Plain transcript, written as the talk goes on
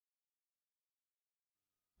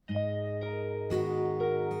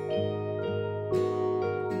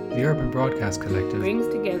The Urban Broadcast Collective brings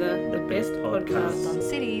together the best podcasts on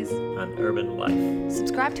cities and urban life.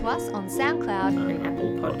 Subscribe to us on SoundCloud and Apple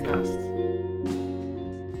Podcasts.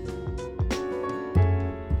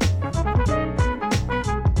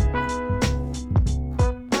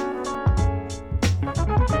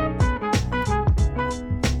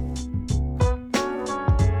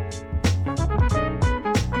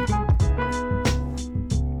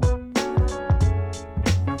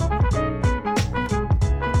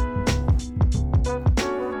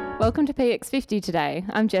 Welcome to PX50 today.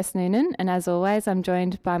 I'm Jess Noonan, and as always, I'm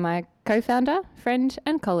joined by my co-founder, friend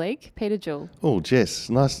and colleague, Peter Jewell. Oh, Jess,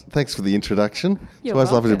 nice. Thanks for the introduction. You're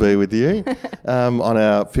It's always lovely to welcome. be with you on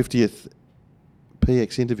our 50th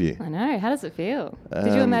PX interview. I know, how does it feel?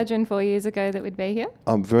 Did you imagine 4 years ago that we'd be here?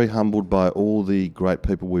 I'm very humbled by all the great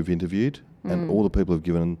people we've interviewed and all the people who've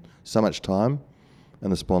given so much time,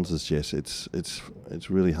 and the sponsors, Jess. It's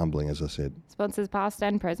really humbling, as I said. Sponsors past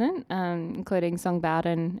and present, including Song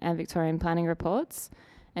Bowden and Victorian Planning Reports,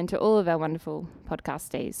 and to all of our wonderful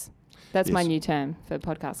podcastees. That's my Yes. new term for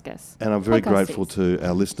podcast guests. And I'm very Podcastees. grateful to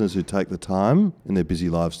our listeners who take the time in their busy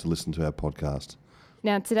lives to listen to our podcast.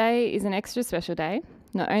 Now, today is an extra special day.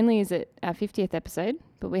 Not only is it our 50th episode,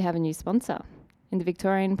 but we have a new sponsor in the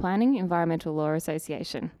Victorian Planning Environmental Law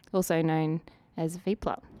Association, also known as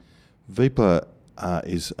VPLA. VPLA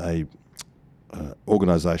is a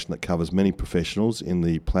organisation that covers many professionals in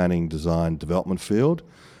the planning, design, development field.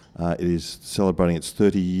 It is celebrating its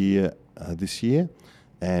 30th year this year,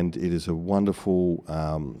 and it is a wonderful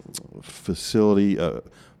facility,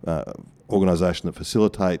 organisation that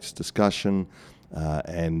facilitates discussion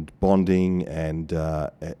and bonding, and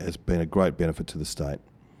has been a great benefit to the state.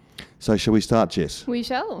 So shall we start, Jess? We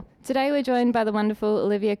shall. Today we're joined by the wonderful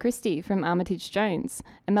Olivia Christie from Armitage Jones,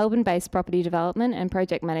 a Melbourne-based property development and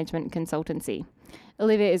project management consultancy.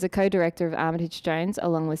 Olivia is a co-director of Armitage Jones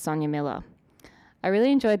along with Sonia Miller. I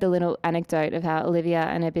really enjoyed the little anecdote of how Olivia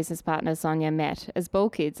and her business partner Sonia met as ball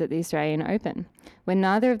kids at the Australian Open. When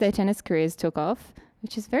neither of their tennis careers took off,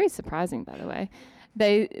 which is very surprising by the way,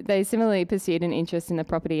 they similarly pursued an interest in the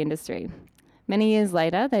property industry. Many years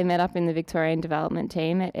later, they met up in the Victorian development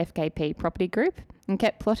team at FKP Property Group and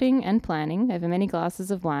kept plotting and planning over many glasses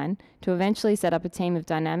of wine to eventually set up a team of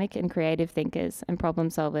dynamic and creative thinkers and problem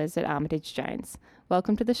solvers at Armitage Jones.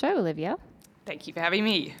 Welcome to the show, Olivia. Thank you for having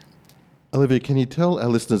me. Olivia, can you tell our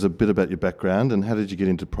listeners a bit about your background and how did you get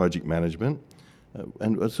into project management?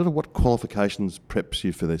 And sort of what qualifications preps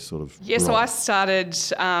you for this sort of Yeah, so role? I started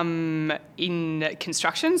in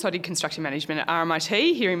construction. So I did construction management at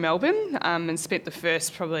RMIT here in Melbourne and spent the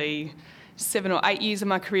first probably 7 or 8 years of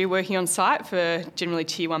my career working on site for generally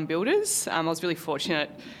tier 1 builders. I was really fortunate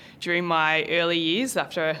during my early years,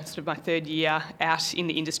 after sort of my third year out in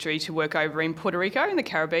the industry, to work over in Puerto Rico in the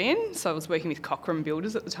Caribbean. So I was working with Cochrane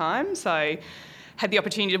Builders at the time. So had the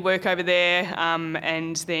opportunity to work over there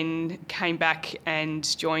and then came back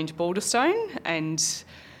and joined Balderstone. And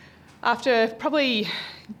after probably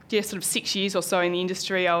sort of 6 years or so in the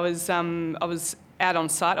industry, I was out on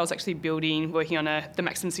site. I was actually working on the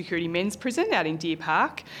maximum security men's prison out in Deer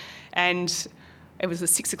Park. And it was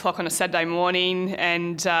 6 o'clock on a Saturday morning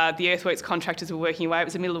and the earthworks contractors were working away. It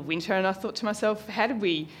was the middle of winter and I thought to myself, how did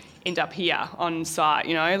we end up here on site?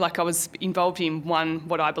 You know, like I was involved in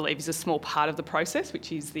what I believe is a small part of the process,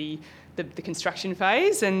 which is the construction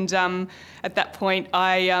phase. And at that point,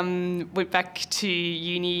 I went back to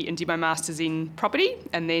uni and did my master's in property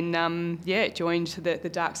and then, joined the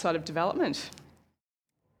dark side of development.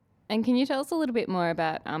 And can you tell us a little bit more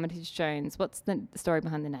about Armitage Jones? What's the story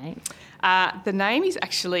behind the name? The name is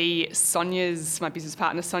actually my business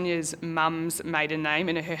partner Sonia's mum's maiden name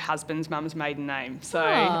and her husband's mum's maiden name.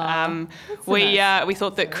 So we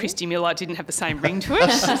thought that Christie Miller didn't have the same ring to it.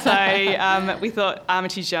 So we thought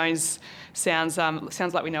Armitage Jones sounds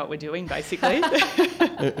like we know what we're doing, basically.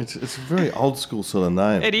 It's a very old school sort of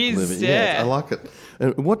name. It is, Olivia. yeah. I like it.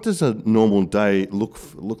 And what does a normal day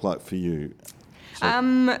look like for you?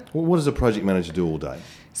 So, what does a project manager do all day?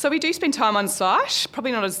 So we do spend time on site,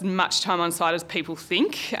 probably not as much time on site as people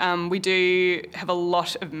think. We do have a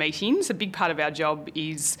lot of meetings. A big part of our job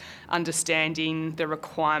is understanding the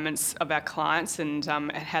requirements of our clients and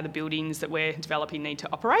how the buildings that we're developing need to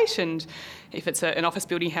operate, and if it's an office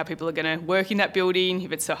building, how people are going to work in that building,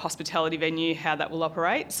 if it's a hospitality venue, how that will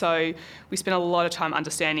operate. So we spend a lot of time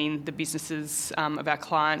understanding the businesses of our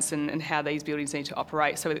clients and how these buildings need to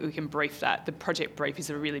operate so that we can brief that. The project brief is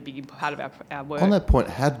a really big part of our work. On that point,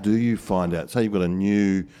 how do you find out? Say you've got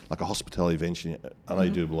a hospitality venture. I know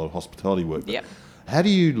you do a lot of hospitality work. But Yep. How do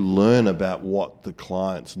you learn about what the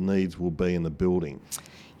client's needs will be in the building?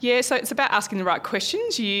 Yeah, so it's about asking the right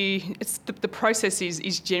questions. The process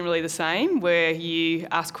is generally the same, where you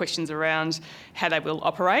ask questions around how they will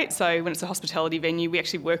operate. So when it's a hospitality venue, we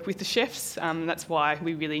actually work with the chefs. That's why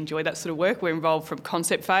we really enjoy that sort of work. We're involved from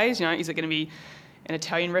concept phase. Is it going to be an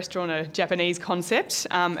Italian restaurant, a Japanese concept?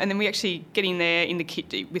 And then we actually get in there in the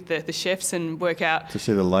kit with the chefs and work out... To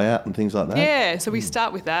see the layout and things like that? Yeah, so we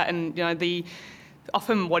start with that, and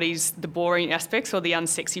often what is the boring aspects or the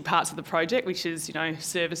unsexy parts of the project, which is,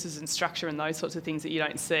 services and structure and those sorts of things that you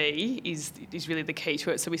don't see, is really the key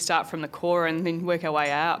to it. So we start from the core and then work our way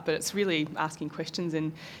out, but it's really asking questions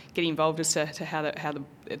and getting involved as to how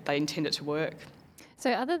they intend it to work.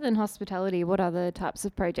 So other than hospitality, what other types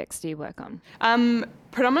of projects do you work on?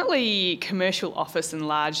 Predominantly commercial office and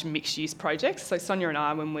large mixed-use projects. So Sonia and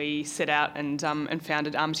I, when we set out and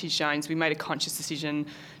founded Armitage Jones, we made a conscious decision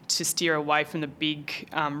to steer away from the big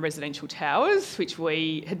residential towers, which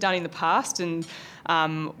we had done in the past. And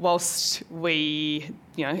whilst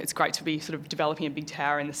it's great to be sort of developing a big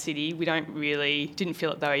tower in the city, we didn't feel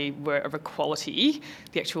that they were of a quality.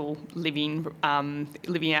 The actual living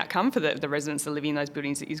outcome for the residents that live in those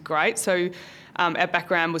buildings is great. So our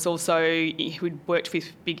background was also, we'd worked with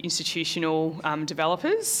big institutional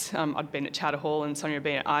developers. I'd been at Charter Hall and Sonia had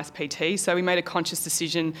been at ISPT. So we made a conscious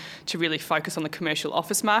decision to really focus on the commercial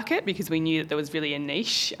office market, because we knew that there was really a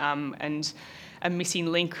niche and a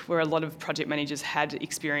missing link where a lot of project managers had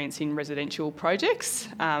experience in residential projects,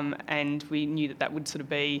 and we knew that would sort of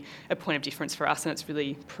be a point of difference for us, and it's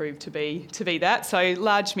really proved to be that. So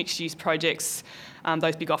large mixed-use projects,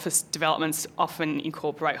 those big office developments often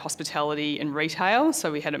incorporate hospitality and retail,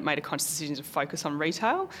 so we had made a conscious decision to focus on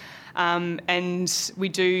retail. And we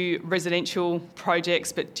do residential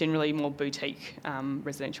projects, but generally more boutique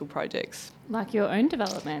residential projects. Like your own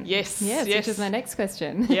development? Yes. Which is my next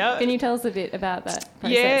question. Yeah. Can you tell us a bit about that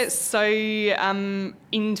process? Yeah, so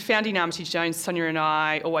in founding Armitage Jones, Sonia and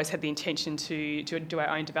I always had the intention to do our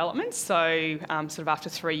own developments. So sort of after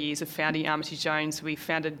 3 years of founding Armitage Jones, we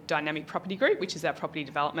founded Dynamic Property Group, which is our property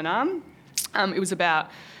development arm. It was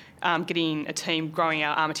about getting a team, growing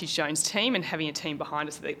our Armitage Jones team and having a team behind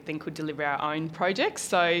us that then could deliver our own projects.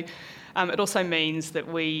 So it also means that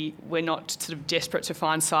we're not sort of desperate to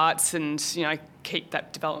find sites and keep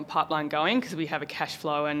that development pipeline going, because we have a cash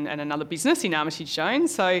flow and another business in Armitage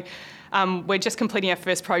Jones. So we're just completing our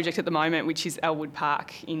first project at the moment, which is Elwood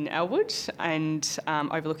Park in Elwood, and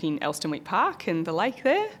overlooking Elstonwick Park and the lake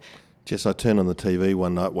there. Jess, I turned on the TV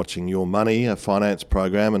one night watching Your Money, a finance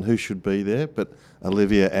program, and who should be there but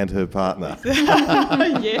Olivia and her partner.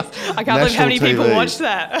 Yes, I can't believe how many people watch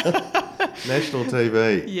that. National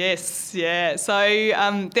TV. Yes, yeah. So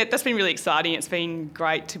that's been really exciting. It's been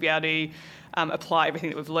great to be able to apply everything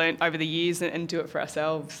that we've learnt over the years and do it for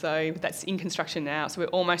ourselves. So that's in construction now. So we're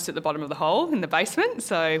almost at the bottom of the hole in the basement.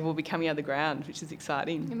 So we'll be coming out of the ground, which is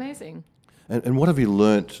exciting. Amazing. And what have you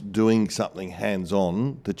learnt doing something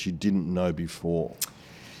hands-on that you didn't know before?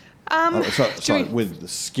 Sorry, with the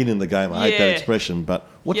skin in the game, I hate that expression, but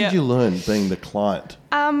what did you learn being the client?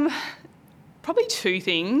 Probably two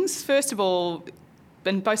things. First of all,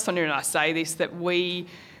 and both Sonia and I say this, that we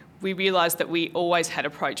realised that we always had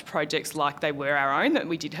approached projects like they were our own, that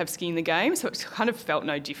we did have skin in the game, so it kind of felt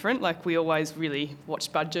no different. Like, we always really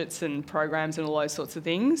watched budgets and programs and all those sorts of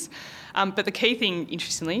things. But the key thing,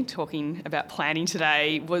 interestingly, talking about planning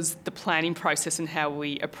today, was the planning process and how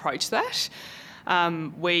we approach that.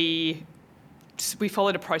 We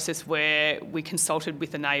followed a process where we consulted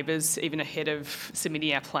with the neighbours even ahead of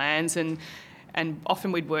submitting our plans, and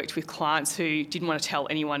often we'd worked with clients who didn't want to tell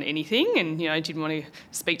anyone anything and didn't want to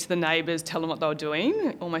speak to the neighbours, tell them what they were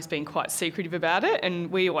doing, almost being quite secretive about it. And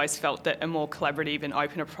we always felt that a more collaborative and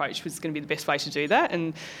open approach was going to be the best way to do that.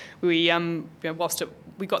 And we, whilst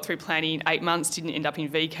we got through planning 8 months, didn't end up in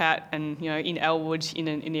VCAT and in Elwood, in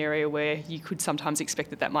an area where you could sometimes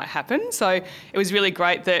expect that might happen. So it was really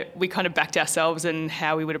great that we kind of backed ourselves and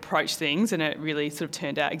how we would approach things, and it really sort of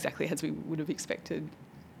turned out exactly as we would have expected.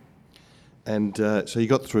 And so you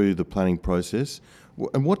got through the planning process.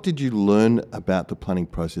 And what did you learn about the planning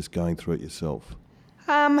process going through it yourself?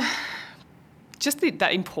 Just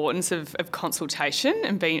that importance of consultation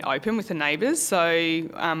and being open with the neighbours. So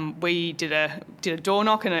we did a door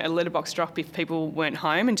knock and a letterbox drop if people weren't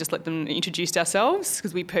home, and just let them introduce ourselves,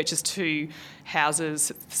 because we purchased 2 houses.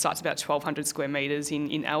 The site's about 1,200 square metres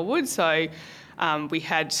in Elwood. So we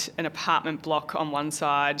had an apartment block on one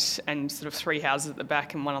side and sort of 3 houses at the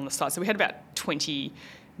back and one on the side. So we had about 20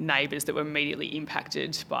 neighbours that were immediately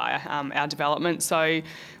impacted by our development. So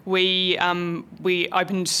we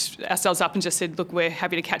opened ourselves up and just said, look, we're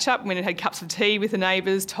happy to catch up. Went and had cups of tea with the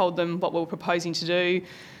neighbours, told them what we were proposing to do,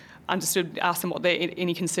 asked them what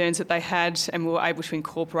any concerns that they had, and we were able to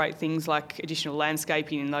incorporate things like additional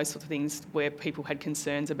landscaping and those sorts of things where people had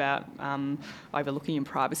concerns about overlooking and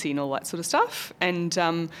privacy and all that sort of stuff. And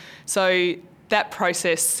so that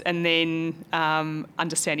process, and then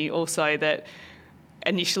understanding also that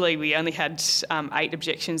initially we only had 8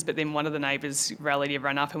 objections, but then one of the neighbours rallied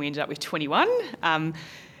everyone up and we ended up with 21.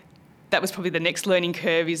 That was probably the next learning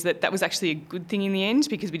curve, is that was actually a good thing in the end,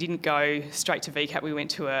 because we didn't go straight to VCAT. We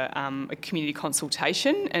went to a community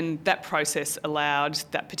consultation, and that process allowed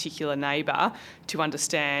that particular neighbour to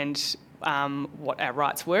understand what our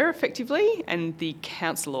rights were effectively, and the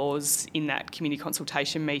councillors in that community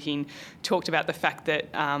consultation meeting talked about the fact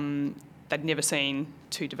that they'd never seen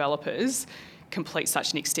 2 developers complete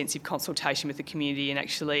such an extensive consultation with the community and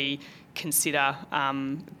actually consider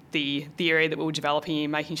the area that we were developing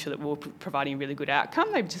and making sure that we were providing a really good outcome.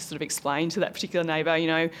 They just sort of explained to that particular neighbour, you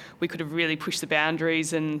know, we could have really pushed the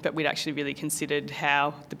boundaries, but we'd actually really considered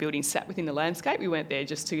how the building sat within the landscape. We weren't there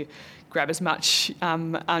just to grab as much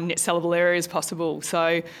net sellable area as possible.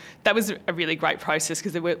 So that was a really great process,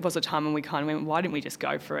 because there was a time when we kind of went, why didn't we just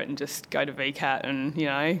go for it and just go to VCAT, and, you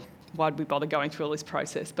know, why'd we bother going through all this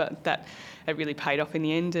process? But it really paid off in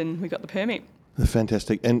the end, and we got the permit.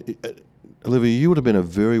 Fantastic. And Olivia, you would have been a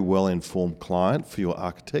very well-informed client for your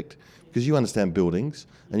architect, because you understand buildings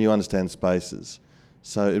and you understand spaces.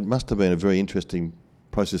 So it must have been a very interesting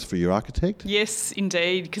process for your architect. Yes,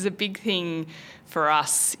 indeed, because a big thing for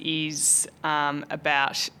us is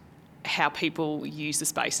about how people use the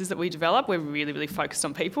spaces that we develop. We're really, really focused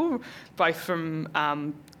on people, both from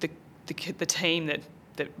the team that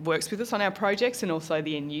works with us on our projects and also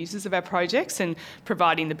the end users of our projects, and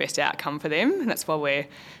providing the best outcome for them. And that's why we're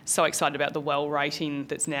so excited about the WELL rating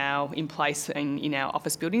that's now in place in our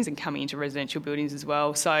office buildings and coming into residential buildings as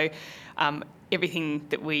well. So everything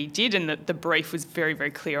that we did, and the brief was very,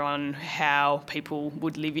 very clear on how people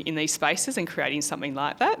would live in these spaces and creating something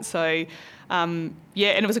like that. So and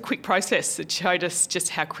it was a quick process. It showed us just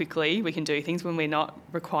how quickly we can do things when we're not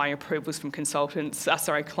requiring approvals from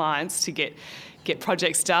clients to get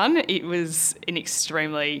projects done. It was an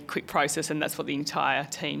extremely quick process, and that's what the entire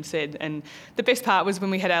team said. And the best part was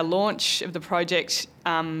when we had our launch of the project,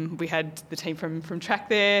 we had the team from Track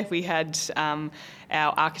there, we had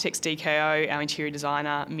our architects DKO, our interior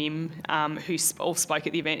designer Mim, who all spoke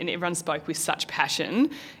at the event, and everyone spoke with such passion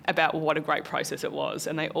about what a great process it was.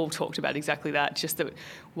 And they all talked about exactly that, just that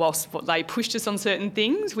whilst they pushed us on certain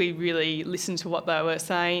things, we really listened to what they were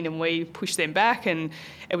saying and we pushed them back, and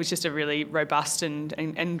it was just a really robust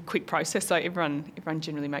and quick process. So everyone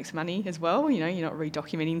generally makes money as well. You know, you're not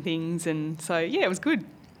redocumenting things, and so yeah, it was good.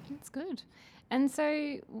 That's good. And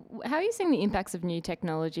so how are you seeing the impacts of new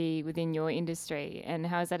technology within your industry, and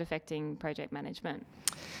how is that affecting project management?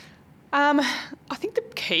 I think the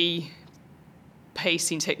key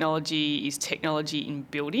piece in technology is technology in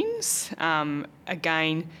buildings.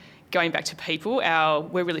 Again, going back to people,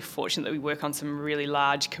 we're really fortunate that we work on some really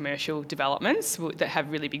large commercial developments that have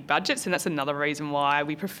really big budgets, and that's another reason why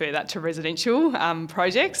we prefer that to residential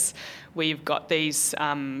projects. We've got these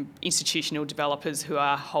institutional developers who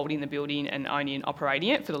are holding the building and owning and operating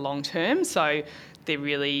it for the long term, so they're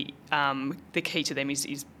really, the key to them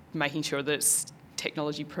is making sure that it's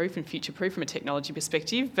technology proof and future proof from a technology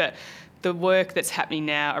perspective. But the work that's happening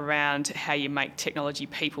now around how you make technology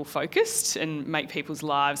people focused and make people's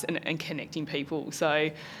lives and connecting people.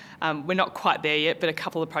 So we're not quite there yet, but a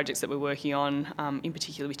couple of projects that we're working on, in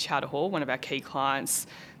particular with Charter Hall, one of our key clients,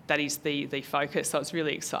 that is the focus. So it's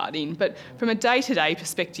really exciting. But from a day-to-day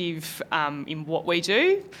perspective, in what we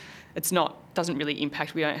do, doesn't really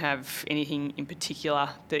impact. We don't have anything in particular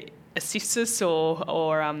that assists us or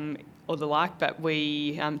the like, but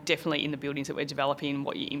we definitely in the buildings that we're developing,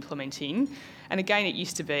 what you're implementing. And again, it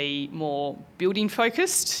used to be more building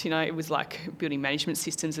focused, you know, it was like building management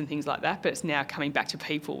systems and things like that, but it's now coming back to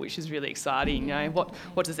people, which is really exciting. You know,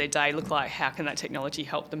 what does their day look like? How can that technology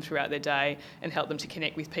help them throughout their day and help them to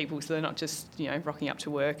connect with people, so they're not just, you know, rocking up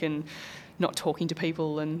to work and not talking to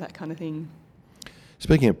people and that kind of thing.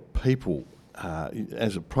 Speaking of people,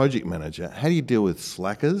 as a project manager, how do you deal with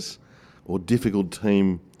slackers or difficult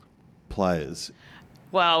team players?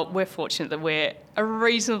 Well, we're fortunate that we're a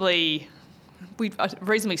reasonably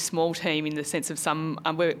small team in the sense of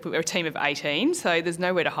we're a team of 18, so there's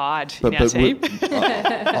nowhere to hide in our team.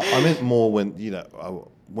 I meant more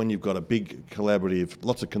when you've got a big collaborative,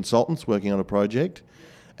 lots of consultants working on a project,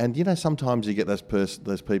 and you know sometimes you get those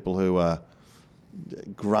people who are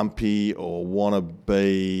grumpy or want to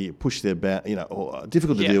be push their or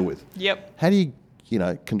difficult to deal with. Yep. How do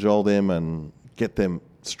you control them and get them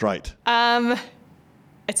straight?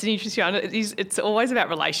 It's an interesting one. It's always about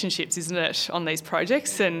relationships, isn't it, on these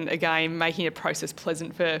projects? And again, making a process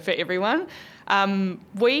pleasant for everyone.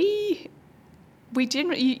 We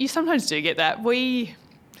generally, you sometimes do get that.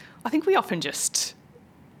 I think we often just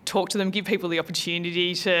talk to them, give people the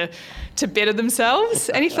opportunity to better themselves.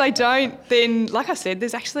 And if they don't, then, like I said,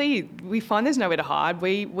 we find there's nowhere to hide.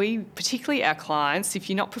 We particularly our clients, if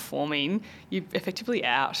you're not performing, you're effectively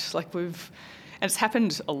out. And it's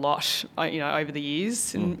happened a lot, over the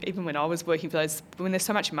years. And even when I was working for those, when there's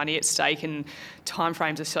so much money at stake and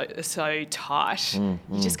timeframes are so tight, you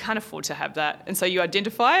just can't afford to have that. And so you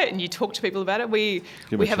identify it and you talk to people about it. We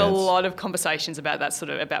have a lot of conversations about that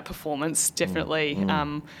about performance, definitely,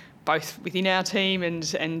 both within our team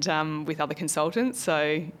and with other consultants.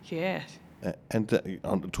 So, yeah. And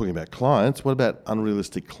I'm talking about clients. What about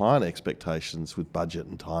unrealistic client expectations with budget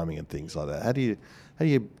and timing and things like that? How do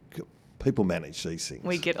you people manage these things?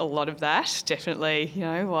 We get a lot of that, definitely.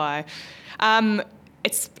 Why?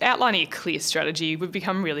 It's outlining a clear strategy. We've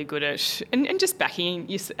become really good at, and just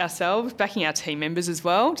backing ourselves, backing our team members as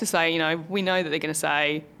well, to say, we know that they're going to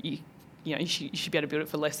say, you should be able to build it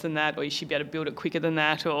for less than that, or you should be able to build it quicker than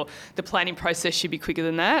that, or the planning process should be quicker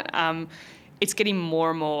than that. It's getting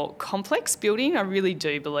more and more complex building. I really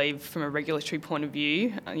do believe from a regulatory point of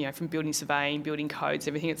view, from building surveying, building codes,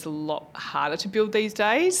 everything, it's a lot harder to build these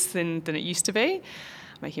days than it used to be. I'm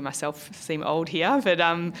making myself seem old here, but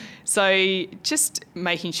so just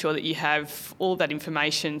making sure that you have all that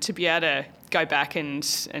information to be able to go back and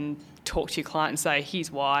talk to your client and say,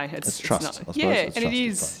 here's why. It's trust. It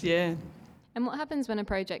is. Yeah. And what happens when a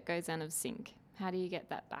project goes out of sync? How do you get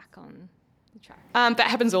that back on the track? That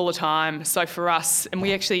happens all the time. So for us, and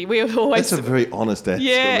we always... That's a very honest answer.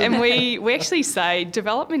 Yeah, and we actually say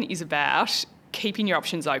development is about keeping your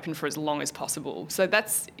options open for as long as possible. So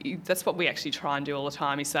that's what we actually try and do all the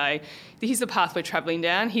time, is say, here's the path we're travelling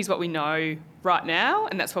down, here's what we know right now,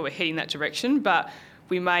 and that's why we're heading that direction, but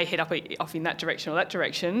we may head off in that direction or that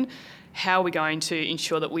direction. How are we going to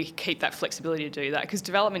ensure that we keep that flexibility to do that? Because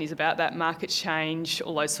development is about that, market change,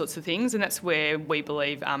 all those sorts of things, and that's where we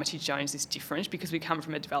believe Armitage Jones is different, because we come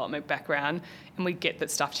from a development background and we get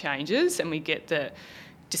that stuff changes and we get that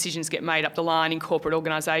decisions get made up the line in corporate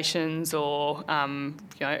organisations, or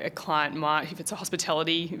a client might, if it's a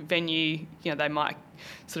hospitality venue, they might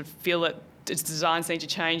sort of feel that designs need to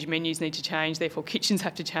change, menus need to change, therefore kitchens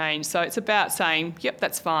have to change. So it's about saying, yep,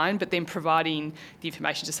 that's fine, but then providing the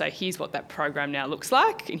information to say, here's what that program now looks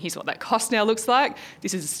like, and here's what that cost now looks like.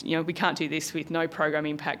 This is, we can't do this with no program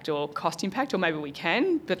impact or cost impact, or maybe we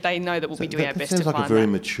can, but they know that we'll be doing our best to find that. Sounds like a very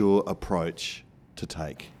mature approach to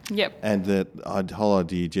take. Yep. And that whole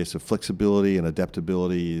idea, Jess, of flexibility and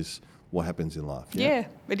adaptability is what happens in life. Yeah,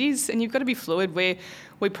 it is, and you've got to be fluid. We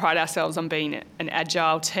pride ourselves on being an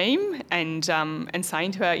agile team, and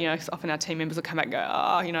saying to our, often our team members will come back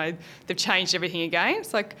and go, they've changed everything again.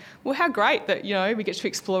 It's like, well, how great that we get to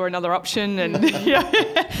explore another option, and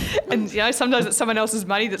and sometimes it's someone else's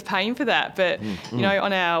money that's paying for that. But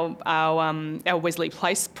on our Wesley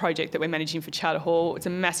Place project that we're managing for Charter Hall, it's a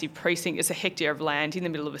massive precinct. It's a hectare of land in the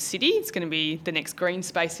middle of a city. It's going to be the next green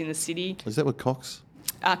space in the city. Is that with Cox?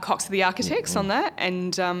 Cox are the architects on that,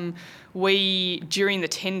 and during the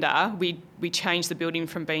tender, we changed the building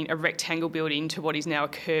from being a rectangle building to what is now a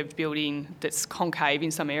curved building that's concave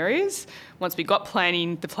in some areas. Once we got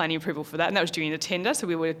the planning approval for that, and that was during the tender, so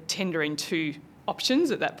we were tendering 2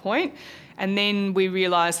 options at that point. And then we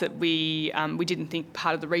realised that we didn't think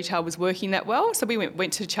part of the retail was working that well, so we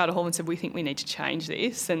went to Charter Hall and said, we think we need to change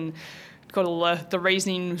this, and got all the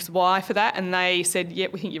reasonings why for that, and they said, we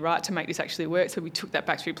think you're right to make this actually work. So we took that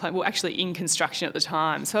back through plan. We're actually in construction at the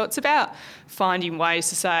time. So it's about finding ways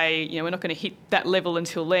to say, we're not going to hit that level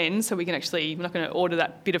until then, so we're not going to order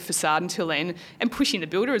that bit of facade until then, and pushing the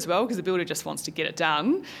builder as well, because the builder just wants to get it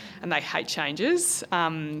done and they hate changes,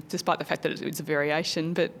 despite the fact that it's a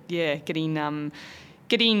variation. But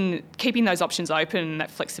keeping those options open,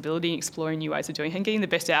 that flexibility, exploring new ways of doing it, and getting the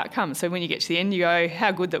best outcome. So when you get to the end, you go,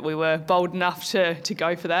 how good that we were bold enough to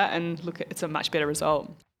go for that, and look, it's a much better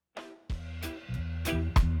result.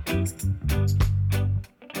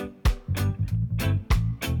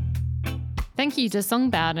 Thank you to Song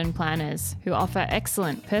Bowden Planners, who offer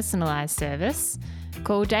excellent personalised service.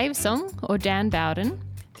 Call Dave Song or Dan Bowden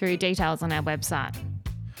through details on our website.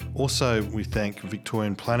 Also, we thank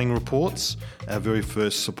Victorian Planning Reports, our very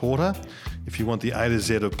first supporter. If you want the A to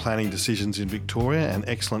Z of planning decisions in Victoria and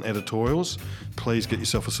excellent editorials, please get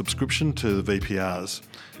yourself a subscription to the VPRs.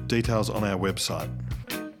 Details on our website.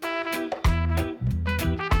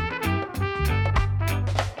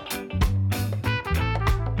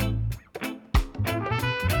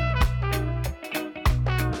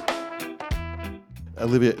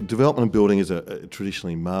 Olivia, development and building is a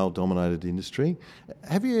traditionally male-dominated industry.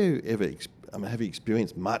 Have you ever have you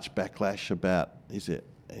experienced much backlash about? Is it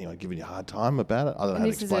anyone giving you a hard time about it? I don't know how to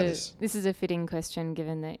explain this. This is a fitting question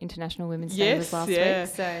given the International Women's Day was last week.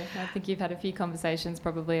 So I think you've had a few conversations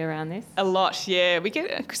probably around this. A lot, yeah.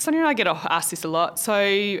 Sonia and I get asked this a lot. So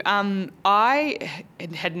I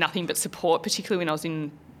had nothing but support, particularly when I was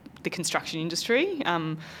in the construction industry.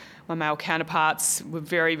 My male counterparts were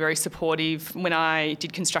very, very supportive. When I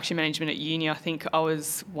did construction management at uni, I think I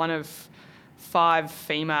was one of 5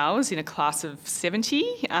 females in a class of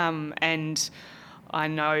 70, and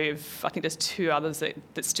I think there's 2 others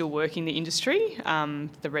that still work in the industry.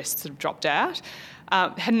 The rest sort of dropped out.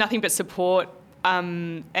 Had nothing but support.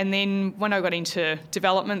 And then when I got into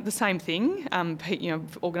development, the same thing.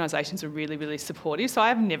 Organisations are really, really supportive. So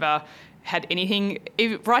I've never had anything,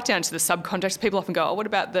 right down to the subcontractors. People often go, "Oh, what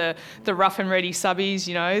about the rough and ready subbies?"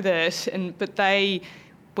 But they,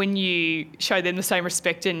 when you show them the same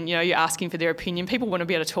respect and you're asking for their opinion, people want to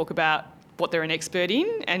be able to talk about what they're an expert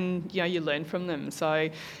in, and you learn from them. So,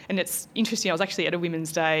 and it's interesting. I was actually at a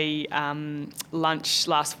Women's Day lunch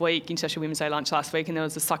last week, International Women's Day lunch last week, and there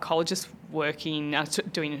was a psychologist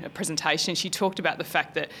doing a presentation. She talked about the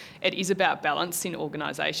fact that it is about balance in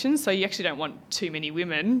organisations. So you actually don't want too many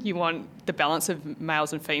women. You want the balance of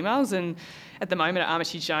males and females. And at the moment at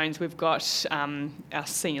Armitage Jones, we've got our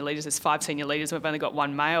senior leaders. There's 5 senior leaders, and we've only got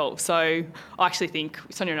 1 male. So I actually think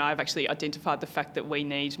Sonia and I have actually identified the fact that we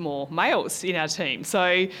need more males in our team.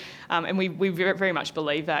 So, and we very much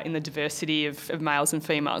believe that in the diversity of males and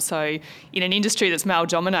females. So in an industry that's male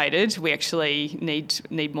dominated, we actually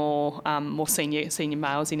need more senior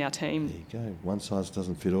males in our team. There you go. One size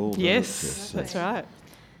doesn't fit all. Yes, that's right.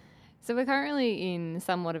 So we're currently in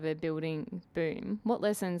somewhat of a building boom. What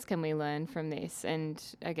lessons can we learn from this? And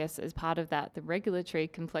I guess as part of that, the regulatory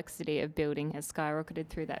complexity of building has skyrocketed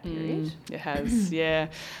through that period. It has, yeah.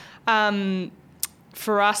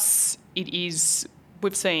 For us,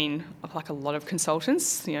 we've seen like a lot of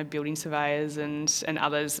consultants, building surveyors and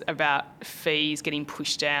others, about fees getting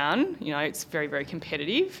pushed down. It's very, very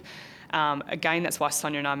competitive. Again, that's why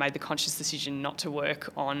Sonia and I made the conscious decision not to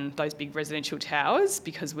work on those big residential towers,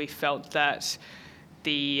 because we felt that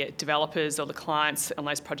the developers or the clients on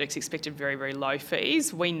those projects expected very, very low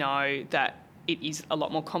fees. We know that it is a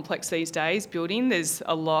lot more complex these days, building. There's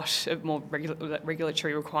a lot of more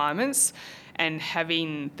regulatory requirements, and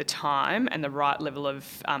having the time and the right level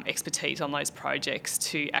of expertise on those projects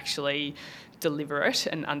to actually deliver it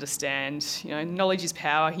and understand, knowledge is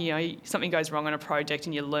power. Something goes wrong on a project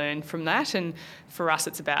and you learn from that. And for us,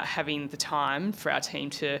 it's about having the time for our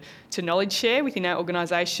team to knowledge share within our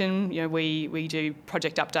organisation. We do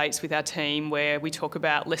project updates with our team where we talk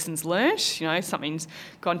about lessons learnt. Something's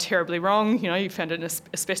gone terribly wrong. You found an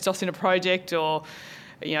asbestos in a project, or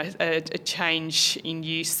a change in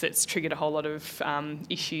use that's triggered a whole lot of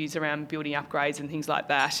issues around building upgrades and things like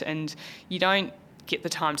that. And you don't get the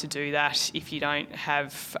time to do that if you don't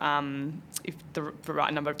have the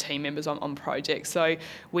right number of team members on projects. So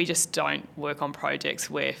we just don't work on projects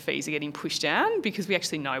where fees are getting pushed down, because we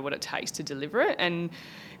actually know what it takes to deliver it. And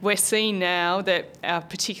we're seeing now that our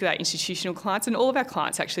particular institutional clients, and all of our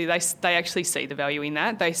clients actually, they actually see the value in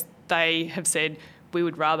that. They have said, we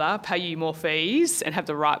would rather pay you more fees and have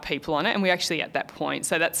the right people on it, and we're actually at that point.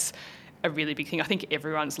 So that's a really big thing. I think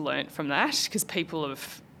everyone's learnt from that, because people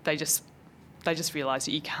they just realise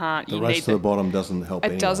that you can't. The race to the bottom doesn't help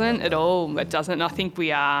anyone. It doesn't at all. It doesn't. And I think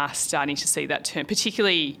we are starting to see that turn,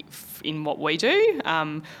 particularly in what we do.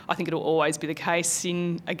 I think it'll always be the case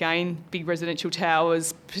in, again, big residential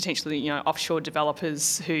towers, potentially, offshore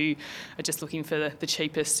developers who are just looking for the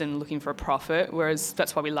cheapest and looking for a profit. Whereas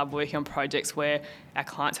that's why we love working on projects where our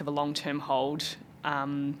clients have a long-term hold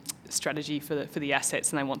strategy for the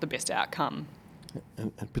assets, and they want the best outcome.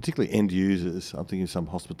 And particularly end users. I'm thinking of some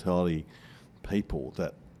hospitality people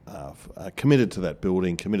that are committed to that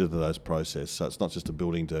building, committed to those processes. So it's not just a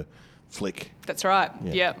building to flick. That's right.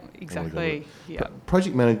 Yeah, exactly. Yeah.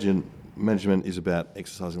 Project management is about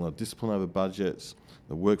exercising a lot of discipline over budgets,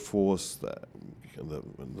 the workforce, the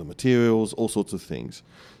materials, all sorts of things.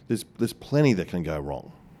 There's plenty that can go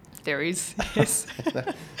wrong. There is, yes.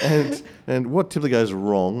 And what typically goes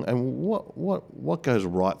wrong, and what goes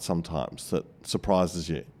right sometimes that surprises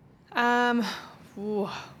you?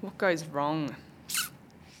 What goes wrong?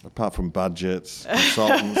 Apart from budgets,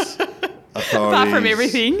 consultants, authorities. Apart from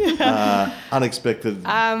everything. Unexpected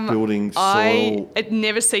building, soil. It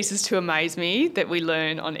never ceases to amaze me that we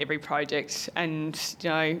learn on every project. And,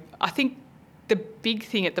 I think the big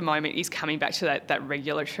thing at the moment is coming back to that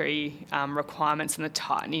regulatory requirements and the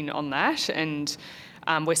tightening on that. And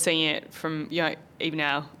we're seeing it from, even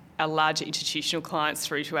our larger institutional clients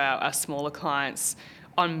through to our smaller clients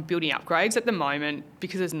on building upgrades at the moment.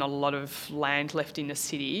 Because there's not a lot of land left in the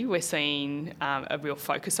city, we're seeing a real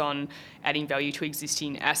focus on adding value to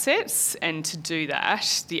existing assets. And to do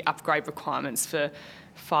that, the upgrade requirements for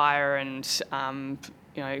fire and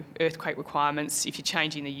earthquake requirements, if you're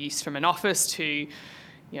changing the use from an office to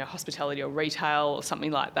hospitality or retail or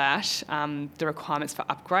something like that, the requirements for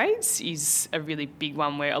upgrades is a really big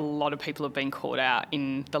one where a lot of people have been caught out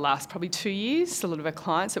in the last probably 2 years. A lot of our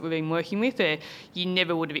clients that we've been working with, you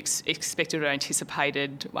never would have expected or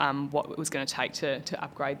anticipated what it was going to take to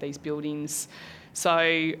upgrade these buildings.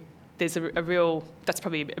 So there's a real, that's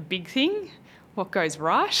probably a big thing. What goes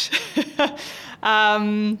right?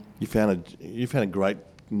 You found a great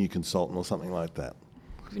new consultant or something like that.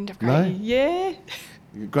 No? Yeah.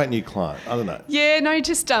 Great new client. I don't know. Yeah, no,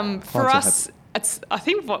 just for Clients are us, I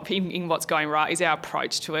think what's going right is our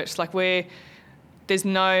approach to it. Like there's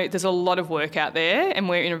a lot of work out there, and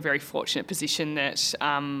we're in a very fortunate position that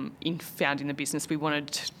in founding the business, we wanted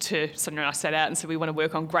to, Sonia and I sat out and said we want to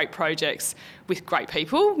work on great projects with great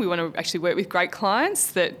people. We want to actually work with great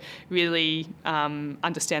clients that really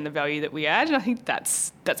understand the value that we add, and I think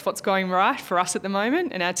that's what's going right for us at the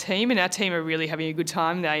moment, and our team are really having a good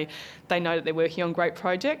time. They know that they're working on great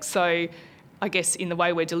projects, so I guess in the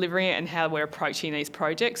way we're delivering it and how we're approaching these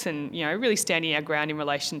projects, and really standing our ground in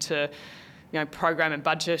relation to program and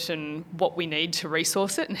budget and what we need to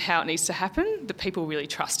resource it and how it needs to happen, the people really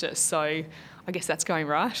trust us. So I guess that's going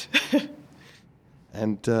right.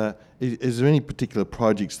 And is there any particular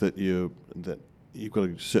projects that you've got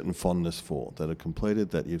a certain fondness for that are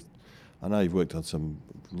completed I know you've worked on some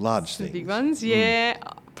large things. Big ones, yeah.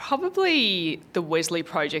 Probably the Wesley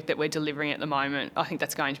project that we're delivering at the moment. I think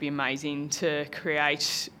that's going to be amazing to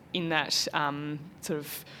create in that sort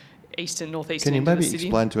of northeastern Can you end of the maybe city.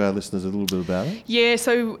 explain to our listeners a little bit about it? Yeah,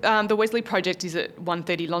 so the Wesley project is at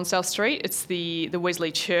 130 Lonsdale Street. It's the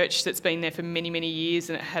Wesley Church that's been there for many, many years,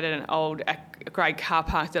 and it had an old grade car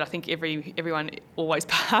park that I think everyone always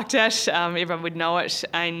parked at. Everyone would know it.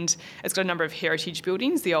 And it's got a number of heritage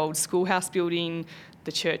buildings, the old schoolhouse building,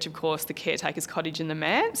 the church, of course, the caretaker's cottage and the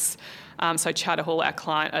manse. So Charter Hall, our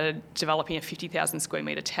client, are developing a 50,000 square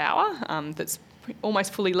metre tower that's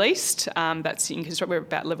almost fully leased. That's in construction. We're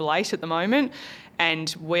about level 8 at the moment,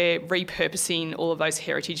 and we're repurposing all of those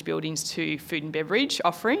heritage buildings to food and beverage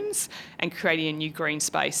offerings and creating a new green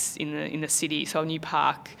space in the city. So a new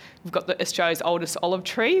park. We've got Australia's oldest olive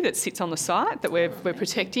tree that sits on the site that we're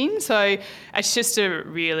protecting. So it's just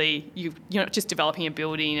you're not just developing a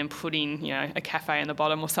building and putting a cafe on the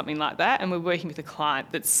bottom or something like that. And we're working with a client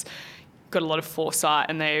that's got a lot of foresight,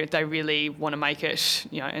 and they really want to make it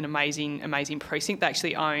an amazing precinct. They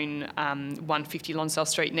actually own 150 Lonsdale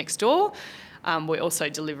Street next door. We're also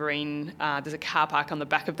delivering, there's a car park on the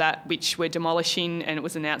back of that which we're demolishing, and it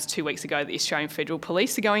was announced 2 weeks ago that the Australian Federal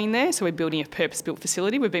Police are going in there, so we're building a purpose-built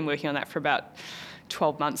facility. We've been working on that for about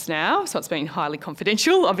 12 months now, so it's been highly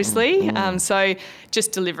confidential, obviously. So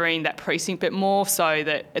just delivering that precinct, but more so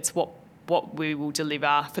that it's what we will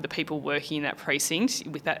deliver for the people working in that precinct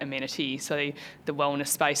with that amenity. So the wellness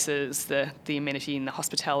spaces, the amenity and the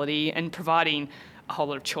hospitality, and providing a whole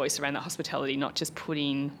lot of choice around that hospitality, not just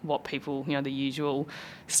putting what people, the usual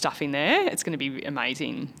stuff in there. It's going to be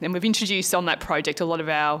amazing. And we've introduced on that project a lot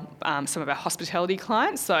of some of our hospitality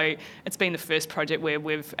clients. So it's been the first project where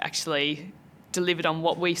we've actually delivered on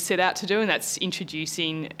what we set out to do, and that's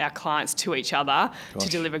introducing our clients to each other to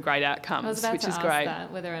deliver great outcomes, I was about which to is ask great. That,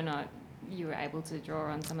 whether or not you were able to draw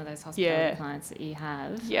on some of those hospitality clients that you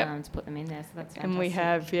have to put them in there. So that's fantastic. And we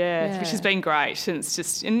have, which has been great. And it's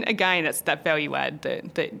just, and again, that's that value add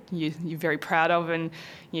that you're very proud of, and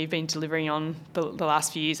you've been delivering on the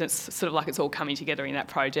last few years. It's sort of like it's all coming together in that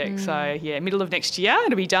project. So middle of next year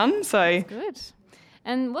it'll be done. So good.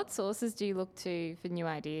 And what sources do you look to for new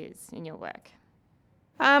ideas in your work?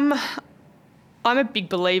 I'm a big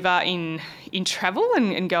believer in travel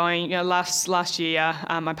and going. Last year,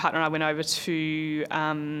 my partner and I went over to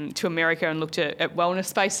America and looked at wellness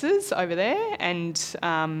spaces over there, and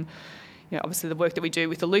obviously the work that we do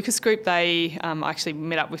with the Lucas Group. They I actually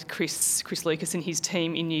met up with Chris Lucas and his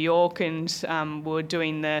team in New York, and were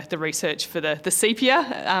doing the research for the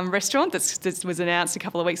Sepia restaurant that was announced a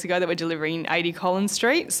couple of weeks ago that we're delivering 80 Collins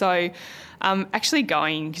Street. So actually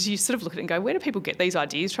going, because you sort of look at it and go, where do people get these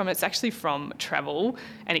ideas from? It's actually from travel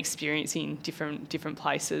and experiencing different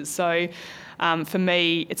places. So for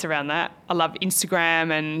me, it's around that. I love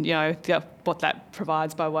Instagram and what that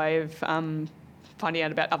provides by way of finding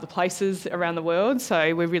out about other places around the world.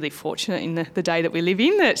 So we're really fortunate in the day that we live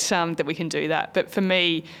in that we can do that. But for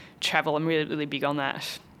me, travel, I'm really, really big on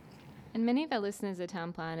that. And many of our listeners are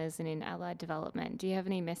town planners and in allied development. Do you have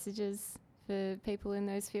any messages for people in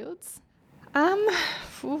those fields?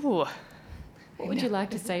 What would you like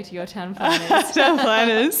to say to your town planners? Town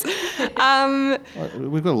planners.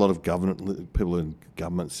 We've got a lot of people in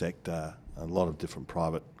government sector, a lot of different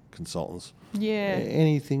private consultants. Yeah.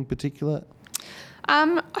 Anything particular?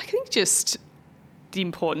 I think just the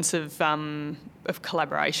importance of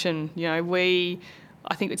collaboration.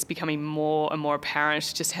 I think it's becoming more and more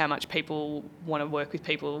apparent just how much people want to work with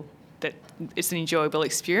people, that it's an enjoyable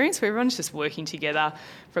experience where everyone's just working together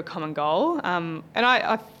for a common goal. And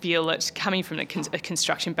I feel that coming from a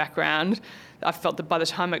construction background, I felt that by the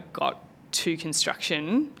time it got to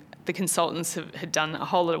construction, the consultants had done a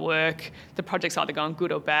whole lot of work. The project's either gone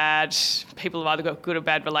good or bad. People have either got good or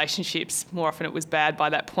bad relationships. More often it was bad by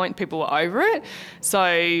that point. People were over it.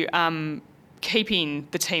 So keeping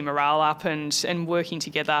the team morale up and working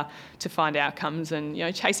together to find outcomes and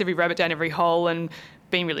chase every rabbit down every hole and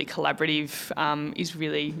being really collaborative is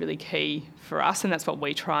really, really key for us, and that's what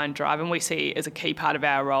we try and drive, and we see as a key part of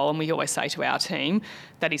our role. And we always say to our team,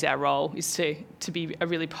 that is our role, is to be a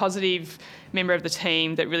really positive member of the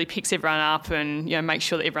team that really picks everyone up and make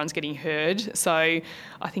sure that everyone's getting heard. So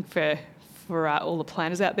I think for all the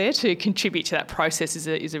planners out there to contribute to that process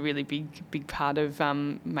is a really big part of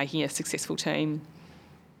making a successful team.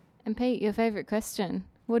 And Pete, your favourite question?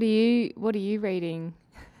 What are you reading?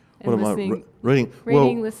 What am I reading?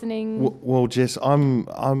 Reading, listening. Well, Jess, I'm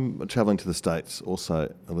travelling to the States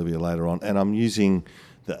also, Olivia, later on, and I'm using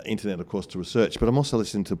the internet, of course, to research, but I'm also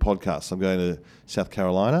listening to podcasts. I'm going to South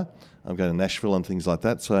Carolina, I'm going to Nashville and things like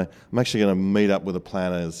that. So I'm actually going to meet up with the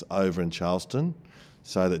planners over in Charleston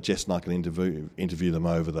so that Jess and I can interview them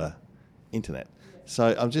over the internet.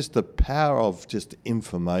 So I'm just the power of just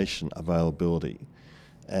information availability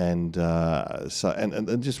and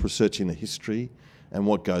just researching the history and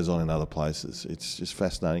what goes on in other places. It's just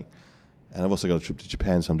fascinating. And I've also got a trip to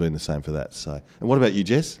Japan, so I'm doing the same for that. So, and what about you,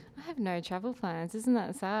 Jess? I have no travel plans. Isn't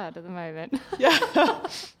that sad at the moment? Yeah.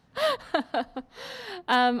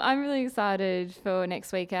 I'm really excited for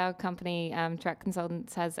next week. Our company, Track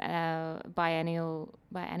Consultants, has our biennial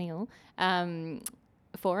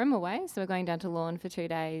forum away. So we're going down to Lawn for 2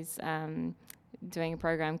 days, doing a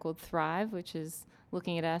program called Thrive, which is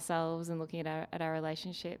looking at ourselves and looking at our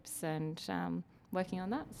relationships and working on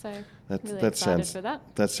that. So really excited for that.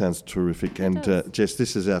 That sounds terrific. And Jess,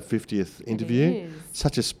 this is our 50th interview. It is.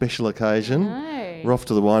 Such a special occasion. I know. We're off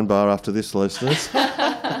to the wine bar after this, listeners.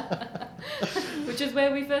 Which is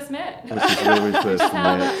where we first met.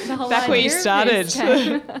 Back where you started.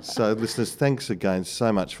 So, listeners, thanks again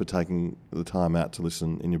so much for taking the time out to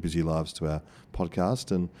listen in your busy lives to our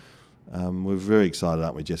podcast. And we're very excited,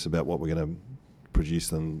 aren't we, Jess, about what we're going to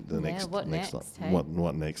produce in the next. What next? Hey?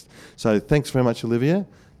 What next? So, thanks very much, Olivia,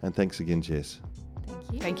 and thanks again, Jess.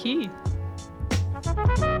 Thank you.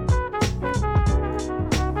 Thank you.